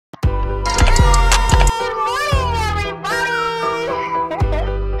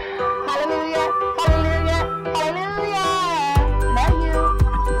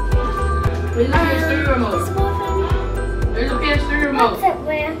What's up,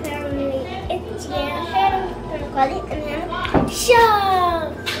 my family? It's Hannah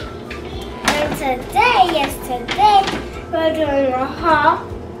Show. And today, we're doing a haul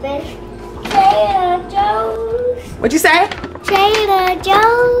with Trader Joe's. What'd you say? Trader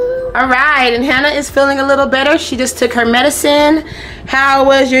Joe's. All right, and Hannah is feeling a little better. She just took her medicine. How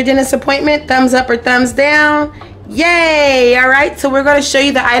was your dentist appointment? Thumbs up or thumbs down? Yay! All right, so we're going to show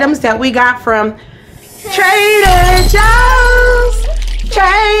you the items that we got from Trader Joe's.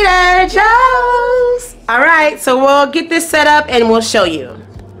 Trader Joe's. All right, so we'll get this set up and we'll show you.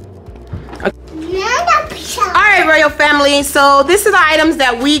 Okay. All right, Royal Family. So this is the items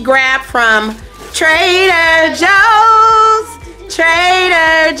that we grabbed from Trader Joe's.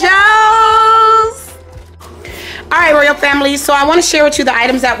 Trader Joe's. All right, Royal Family. So I want to share with you the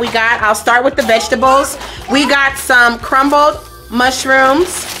items that we got. I'll start with the vegetables. We got some crumbled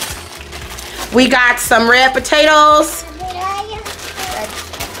mushrooms. We got some red potatoes,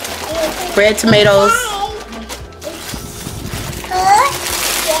 red tomatoes,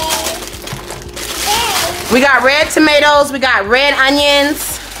 we got red tomatoes, we got red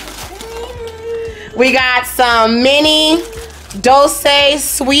onions, we got some mini dulce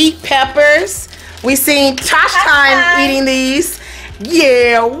sweet peppers. We seen Tosh Time eating these.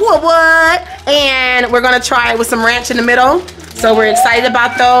 Yeah, what? And we're gonna try it with some ranch in the middle. So we're excited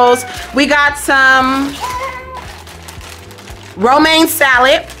about those. We got some romaine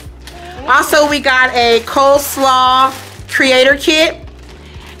salad. Also, we got a coleslaw creator kit.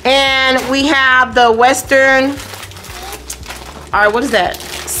 And we have the Western, or what is that?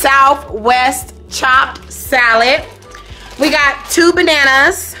 Southwest chopped salad. We got 2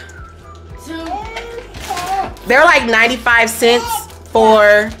 bananas. They're like 95 cents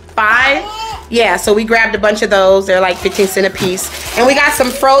for 5. Yeah, so we grabbed a bunch of those. They're like 15 cents a piece. And we got some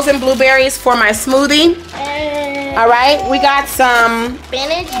frozen blueberries for my smoothie. All right, we got some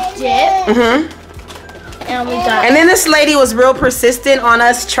spinach dip. And then this lady was real persistent on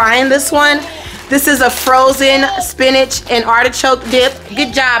us trying this one. This is a frozen spinach and artichoke dip.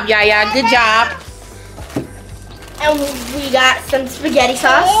 Good job, Yaya. Good job. And we got some spaghetti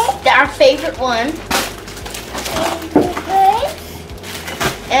sauce, our favorite one.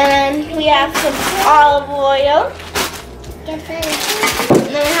 And we have some olive oil. And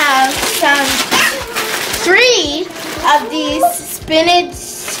then we have some 3 of these spinach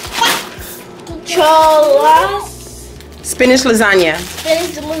Spinach lasagna.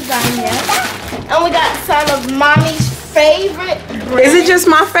 And we got some of Mommy's favorite bread. Is it just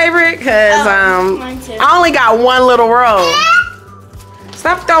my favorite? Because mine too. I only got one little roll.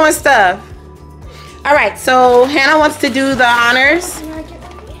 Stop throwing stuff. All right, so Hannah wants to do the honors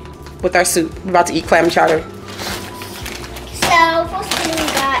with our soup. We're about to eat clam chowder. So first thing we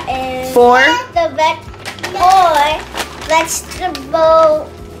got is 4 vegetable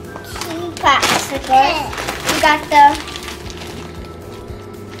popsicles. We got the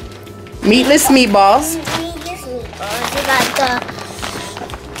meatless meatballs. We got the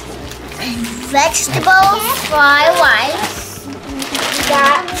vegetable fried rice. We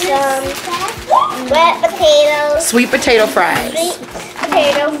got some wet potatoes. Sweet potato fries. Sweet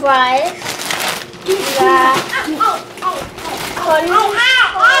potato fries. We got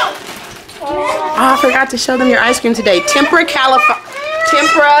Oh, I forgot to show them your ice cream today. Tempura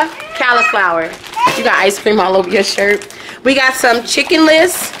cauliflower. You got ice cream all over your shirt. We got some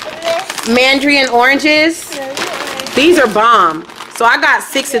chickenless mandarin oranges. These are bomb. So I got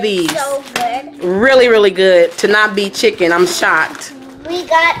 6 of these. So good. Really, really good. To not be chicken, I'm shocked. We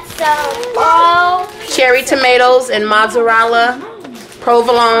got some cherry tomatoes and mozzarella,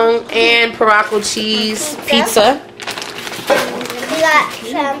 provolone, and Morocco cheese pizza. We got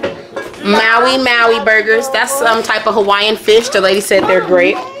some Maui burgers. That's some type of Hawaiian fish. The lady said they're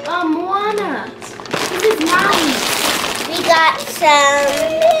great. Moana. This is Maui. We got some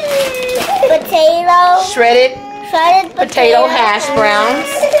shredded potato hash browns.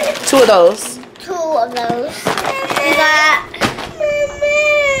 2 of those. 2 of those. We got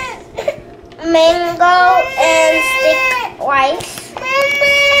mango and stick rice.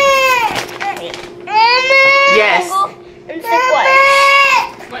 Yes. And stick rice.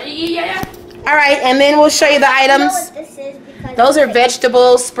 All right, and then we'll show you the items. Those are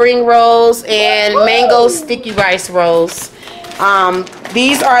vegetables, spring rolls, and mango sticky rice rolls.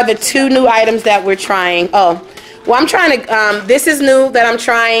 These are the 2 new items that we're trying. Oh, well, I'm trying to, this is new that I'm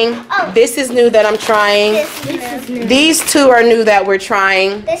trying. This is new that I'm trying. This is new. These 2 are new that we're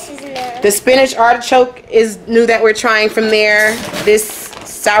trying. This is new. The spinach artichoke is new that we're trying from there. This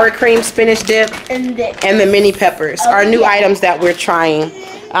sour cream spinach dip and the mini peppers are new items that we're trying.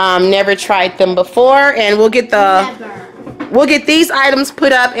 Never tried them before, and we'll get the we'll get these items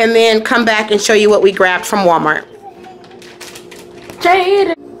put up and then come back and show you what we grabbed from Walmart.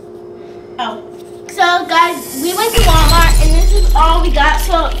 Jade. Oh. So guys, we went to Walmart and this is all we got.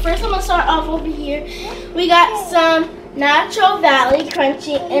 So first I'm gonna start off over here. We got some Natural Valley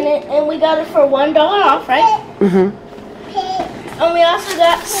Crunchy in it, and we got it for $1 off, right? Mm-hmm. And we also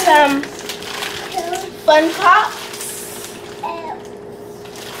got some Fun Pops.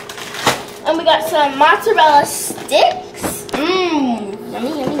 And we got some mozzarella sticks. Yummy,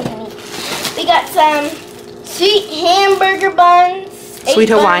 yummy, yummy. We got some sweet hamburger buns. Sweet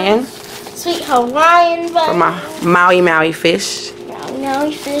Hawaiian. Sweet Hawaiian buns. For my Maui fish.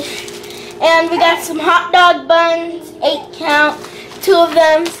 Maui fish. And we got some hot dog buns, 8 count, 2 of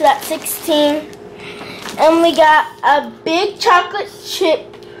them, so that's 16. And we got a big chocolate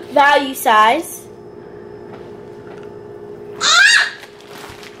chip value size.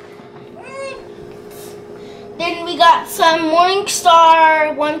 Then we got some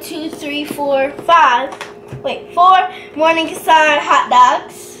Morningstar 4 Morningstar hot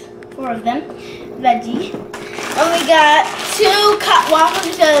dogs, 4 of them, veggie. And we got 2 cut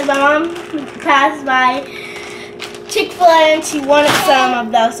waffles because my mom passed by Chick-fil-A and she wanted some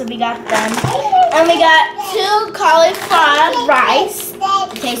of those, so we got them. And we got 2 cauliflower rice.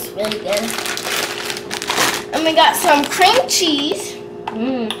 It tastes really good. And we got some cream cheese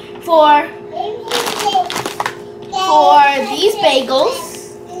for these bagels.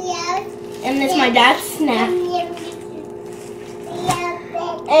 And this is my dad's snack.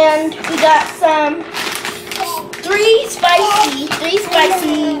 And we got some 3 spicy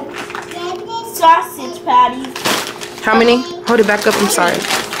sausage patties. How many? Hold it back up, I'm sorry.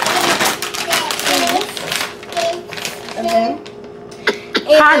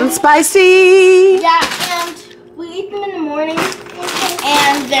 Hot and spicy. Yeah, and we eat them in the morning,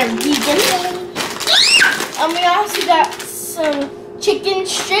 and they're vegan. And we also got some chicken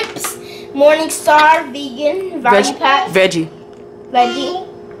strips, Morningstar vegan, value pack. Veggie.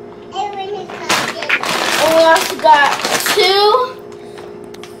 And we also got 2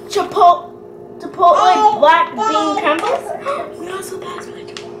 Chipotle black bean crumbles. We also passed by.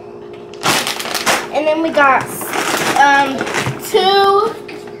 And then we got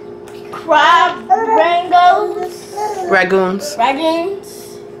 2 crab ragoons.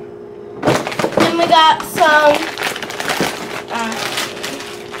 Then we got some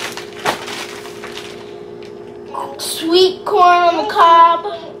sweet corn on the cob.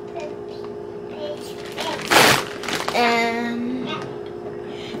 And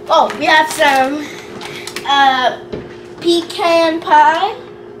we have some pecan pie.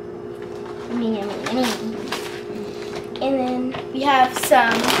 Yummy, yummy, yummy. And then we have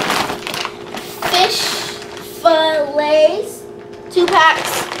some fish fillets, 2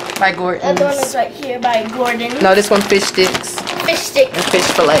 packs. By Gordon. The one is right here by Gordon. No, this one fish sticks. Fish sticks. And fish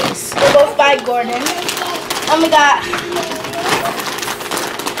fillets. They're both by Gordon. And we got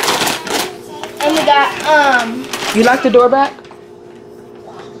You like the door back?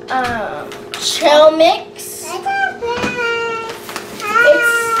 trail mix. It's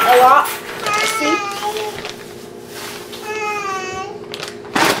a lot. See?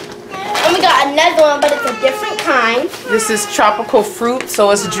 And we got another one, but it's a different kind. This is tropical fruit,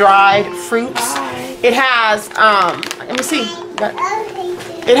 so it's dried fruits. It has, let me see.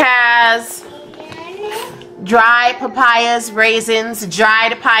 It has dried papayas, raisins,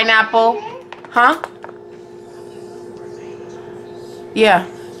 dried pineapple. Huh? Yeah.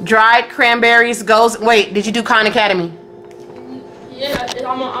 Dried cranberries goes. Wait, did you do Khan Academy? Yeah,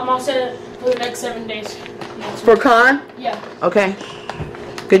 I'm all set for the next 7 days. For Khan? Yeah. Okay.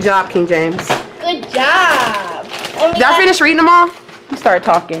 Good job, King James. Good job. Did y'all finish reading them all? You started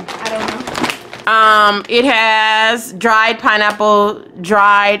talking. I don't know. It has dried pineapple,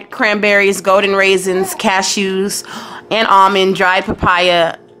 dried cranberries, golden raisins, cashews, and almond, dried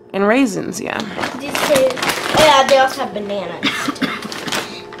papaya, and raisins. Yeah. Yeah, they also have bananas.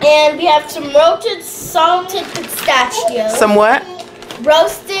 And we have some roasted, salted pistachios. Some what?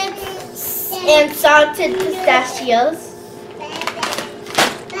 Roasted and salted pistachios.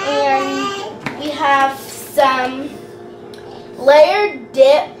 And we have some layered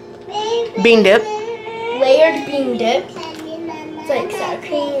dip. Bean dip. Layered bean dip. It's like sour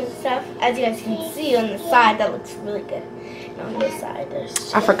cream and stuff. As you guys can see on the side, that looks really good. And on this side, there's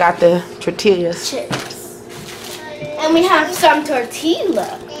chips. I forgot the tortillas. Chips. And we have some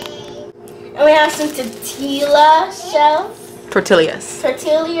tortilla. And we have some tortilla shells. Tortillas.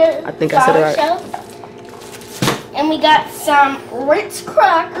 Tortilla. I think I said it right. Shells. And we got some Ritz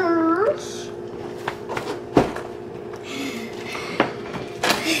crackers.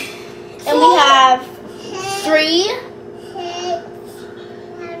 And we have 3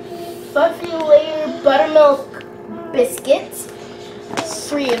 fluffy layer buttermilk biscuits.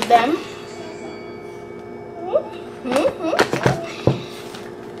 3 of them.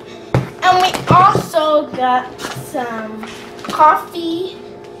 And we also got some coffee,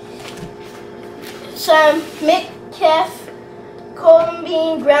 some McCafe golden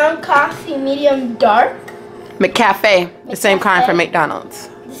bean ground coffee medium dark. McCafe, the same kind from McDonald's.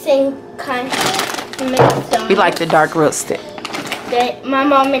 The same kind from McDonald's. We like the dark roasted. My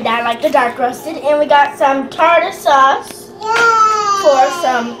mom and dad like the dark roasted. And we got some tartar sauce for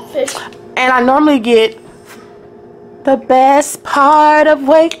some fish. And I normally get the best part of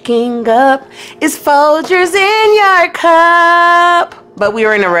waking up is Folgers in your cup. But we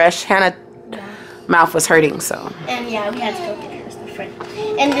were in a rush. Hannah's mouth was hurting, so. And yeah, we had to go get her stuff right.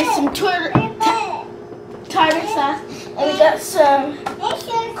 And there's some tartar sauce. And we got some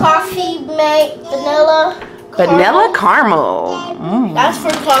coffee made vanilla caramel. That's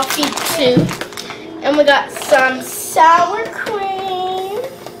for coffee too. And we got some sour cream.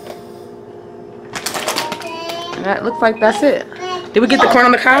 That looks like that's it. Did we get the corn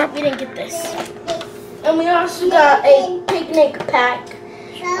on the cob? We didn't get this. And we also got a picnic pack.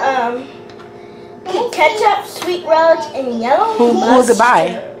 Ketchup, sweet relish, and yellow. Who was it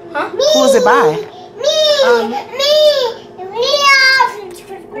by? Huh? Who was it by?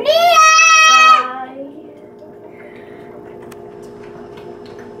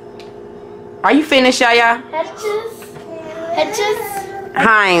 Are you finished, Yaya? Hedges.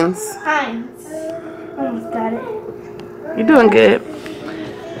 Heinz. Almost got it. You're doing good.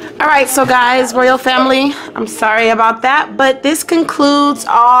 All right, so guys, royal family, I'm sorry about that, but this concludes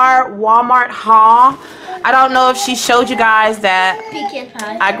our Walmart haul. I don't know if she showed you guys that Pecan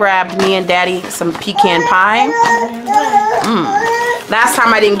pie. I grabbed me and Daddy some pecan pie. Last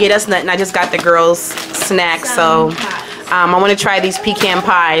time I didn't get us nothing. I just got the girls snacks. So I want to try these pecan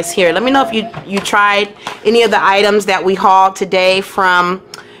pies. Here, let me know if you tried any of the items that we hauled today from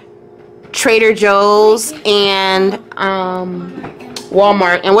Trader Joe's and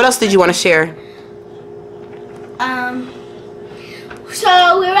Walmart. And what else did you want to share?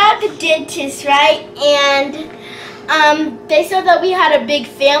 So we were at the dentist, right? And they said that we had a big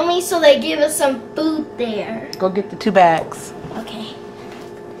family, so they gave us some food there. Go get the 2 bags. Okay.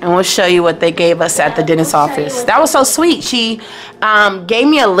 And we'll show you what they gave us at the dentist's office. That was so sweet. She gave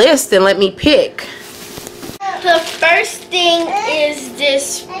me a list and let me pick. The first thing is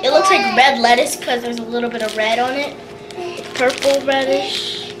this. It looks like red lettuce because there's a little bit of red on it. It's purple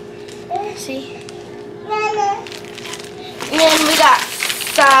reddish. See? And then we got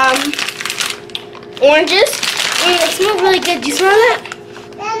some oranges. They smell really good. Do you smell that?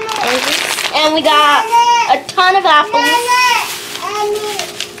 Oranges. And we got a ton of apples.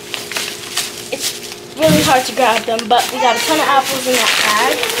 It's really hard to grab them, but we got a ton of apples in that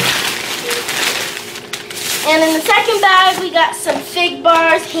bag. And in the second bag, we got some fig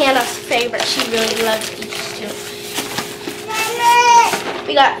bars. Hannah's favorite. She really loves these too.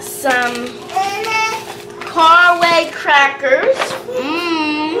 We got some Carway crackers.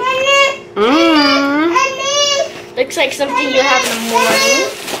 Looks like something you have in the morning.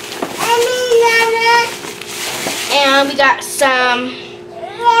 And we got some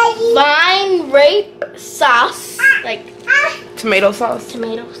vine rape sauce, like tomato sauce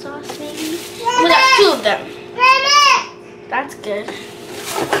maybe. And we got 2 of them. That's good.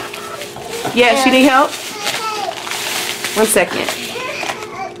 Yeah, she need help? 1 second.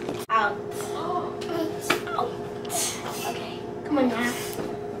 Out. Okay, come on now.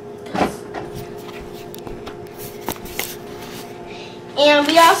 And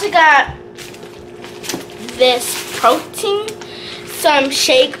we also got this protein, some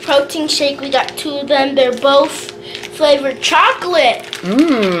protein shake. We got 2 of them. They're both flavored chocolate.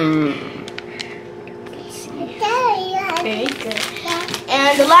 Very good.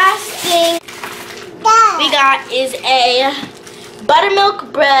 And the last thing we got is a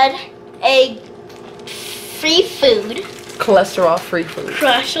buttermilk bread, a free food. Cholesterol-free food.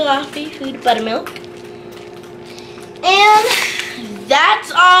 Cholesterol-free food, buttermilk. And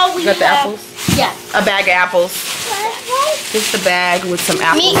that's all we got the have. apples? Yeah. A bag of apples. Just a bag with some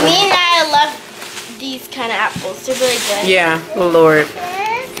apples. Me and I love these kind of apples. They're really good. Yeah, oh Lord.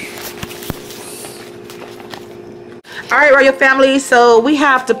 All right, royal family, so we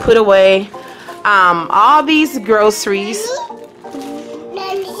have to put away all these groceries.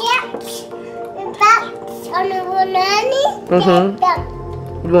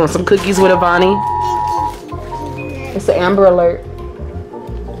 You want some cookies with Avani? It's an Amber Alert.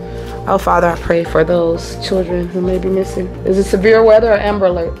 Oh, Father, I pray for those children who may be missing. Is it severe weather or Amber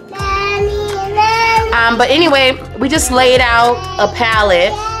Alert? But anyway, we just laid out a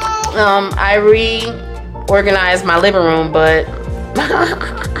pallet I reorganized my living room, but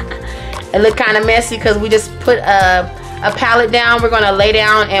it looked kind of messy because we just put a pallet down. We're gonna lay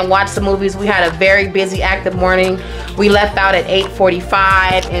down and watch some movies. We had a very busy, active morning. We left out at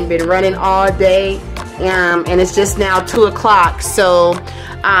 8:45 and been running all day. And it's just now 2 o'clock. So,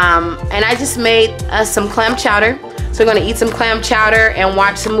 and I just made us some clam chowder. So we're gonna eat some clam chowder and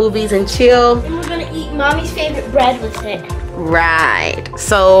watch some movies and chill. And we're gonna eat Mommy's favorite bread with it. Right.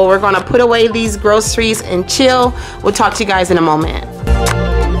 So we're gonna put away these groceries and chill. We'll talk to you guys in a moment.